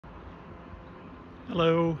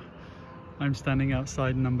Hello, I'm standing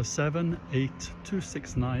outside number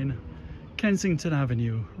 78269 Kensington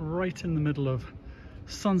Avenue, right in the middle of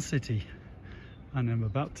Sun City, and I'm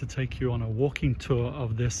about to take you on a walking tour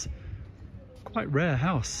of this quite rare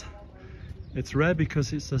house. It's rare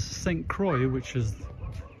because it's a St. Croix, which is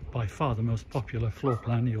by far the most popular floor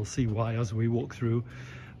plan. You'll see why as we walk through,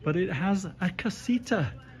 but it has a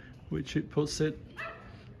casita, which it puts it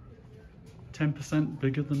 10%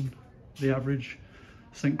 bigger than the average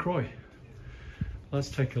St. Croix. Let's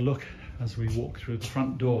take a look as we walk through the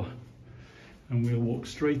front door, and we'll walk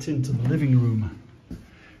straight into the living room.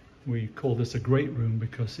 We call this a great room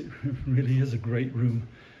because it really is a great room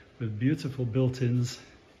with beautiful built-ins,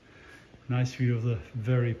 nice view of the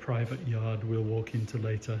very private yard we'll walk into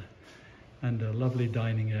later, and a lovely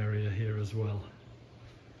dining area here as well.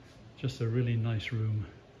 Just a really nice room.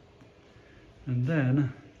 And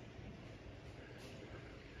then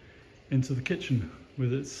into the kitchen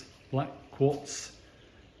with its black quartz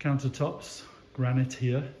countertops, granite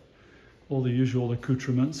here, all the usual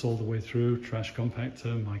accoutrements all the way through, trash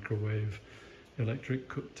compactor, microwave, electric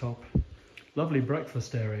cooktop. Lovely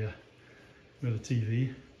breakfast area with a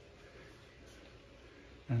TV.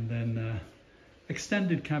 And then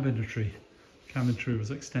extended cabinetry. Cabinetry was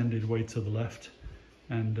extended way to the left,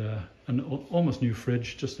 and an almost new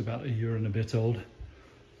fridge, just about a year and a bit old.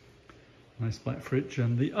 Nice black fridge,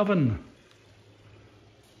 and the oven.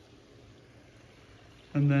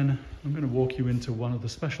 And then I'm going to walk you into one of the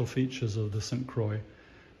special features of the St. Croix,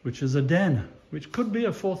 which is a den, which could be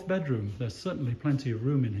a fourth bedroom. There's certainly plenty of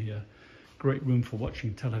room in here. Great room for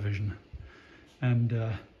watching television. And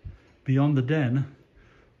beyond the den,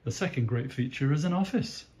 the second great feature is an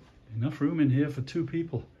office. Enough room in here for 2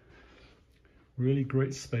 people. Really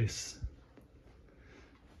great space.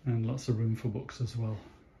 And lots of room for books as well.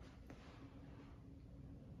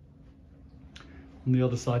 On the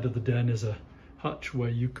other side of the den is a hutch where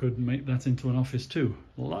you could make that into an office too.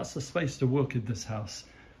 Lots of space to work in this house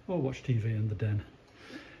or watch TV in the den.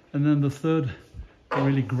 And then the third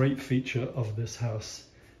really great feature of this house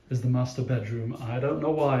is the master bedroom. I don't know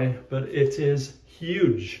why, but it is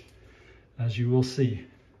huge, as you will see.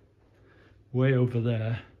 Way over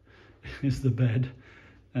there is the bed,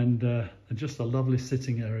 and just a lovely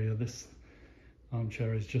sitting area. This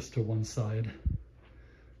armchair is just to one side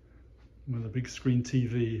with a big screen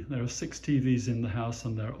TV. There are 6 TVs in the house,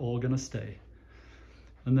 and they're all gonna stay.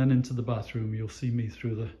 And then into the bathroom. You'll see me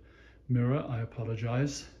through the mirror, I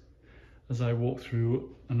apologize, as I walk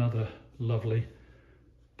through another lovely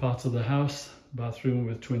part of the house. Bathroom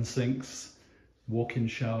with twin sinks, walk-in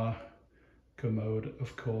shower, commode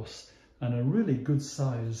of course, and a really good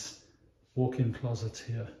size walk-in closet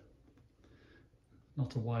here.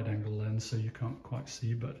 Not a wide angle lens, so you can't quite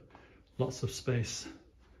see, but lots of space.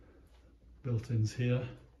 Built-ins here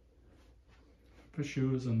for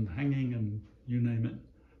shoes and hanging and you name it,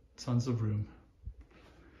 tons of room.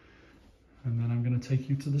 And then I'm going to take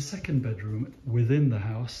you to the second bedroom within the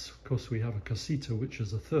house. Of course, we have a casita, which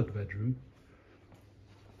is a third bedroom.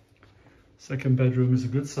 Second bedroom is a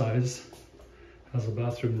good size, has a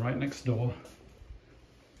bathroom right next door.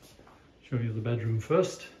 Show you the bedroom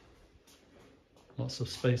first. Lots of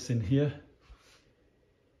space in here.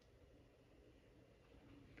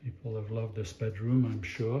 People have loved this bedroom, I'm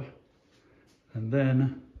sure. And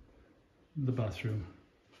then the bathroom,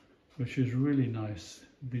 which is really nice,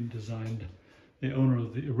 been designed. The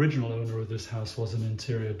original owner of this house was an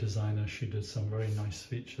interior designer. She did some very nice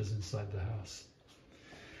features inside the house.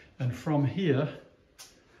 And from here,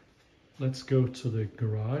 let's go to the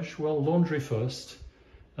garage. Well, laundry first,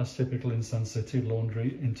 as typical in Sun City,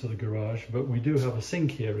 laundry into the garage. But we do have a sink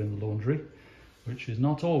here in the laundry, which is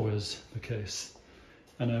not always the case.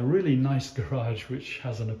 And a really nice garage which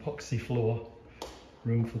has an epoxy floor,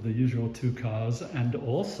 room for the usual 2 cars, and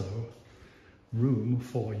also room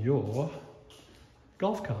for your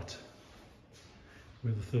golf cart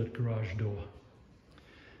with a third garage door.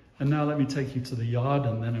 And now let me take you to the yard,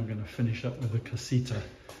 and then I'm going to finish up with the casita.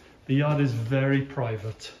 The yard is very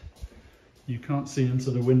private. You can't see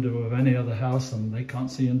into the window of any other house, and they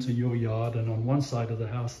can't see into your yard. And on one side of the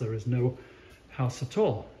house there is no house at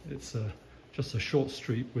all. It's just a short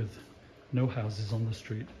street with no houses on the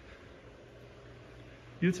street.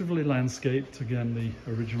 Beautifully landscaped. Again, the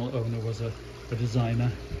original owner was a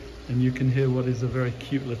designer. And you can hear what is a very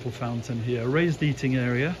cute little fountain here. Raised eating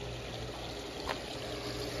area.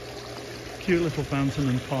 Cute little fountain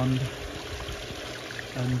and pond.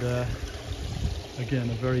 And again,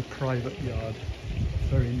 a very private yard.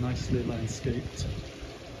 Very nicely landscaped.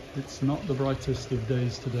 It's not the brightest of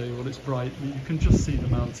days today. Well, it's bright, but you can just see the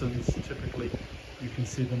mountains typically You can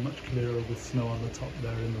see them much clearer with snow on the top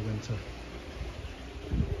there in the winter.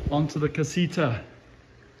 Onto the casita.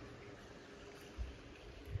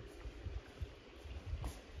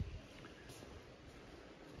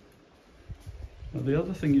 Now, the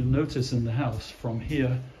other thing you'll notice in the house from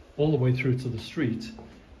here all the way through to the street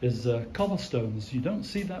is cobblestones. You don't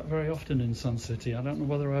see that very often in Sun City. I don't know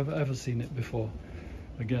whether I've ever seen it before.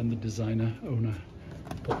 Again, the designer, owner,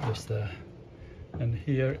 put this there. And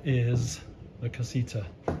here is the casita.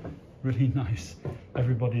 Really nice.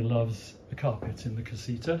 Everybody loves the carpet in the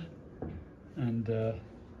casita, and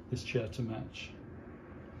this chair to match.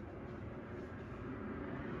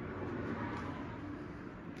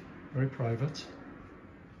 Very private,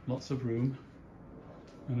 lots of room,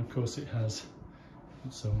 and of course it has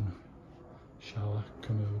its own shower,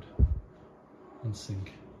 commode and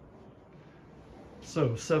sink.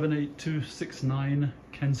 So 78269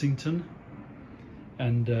 Kensington,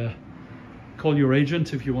 and call your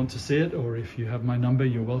agent if you want to see it, or if you have my number,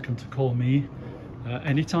 you're welcome to call me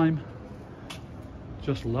anytime.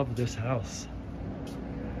 Just love this house.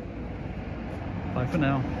 Bye for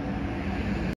now.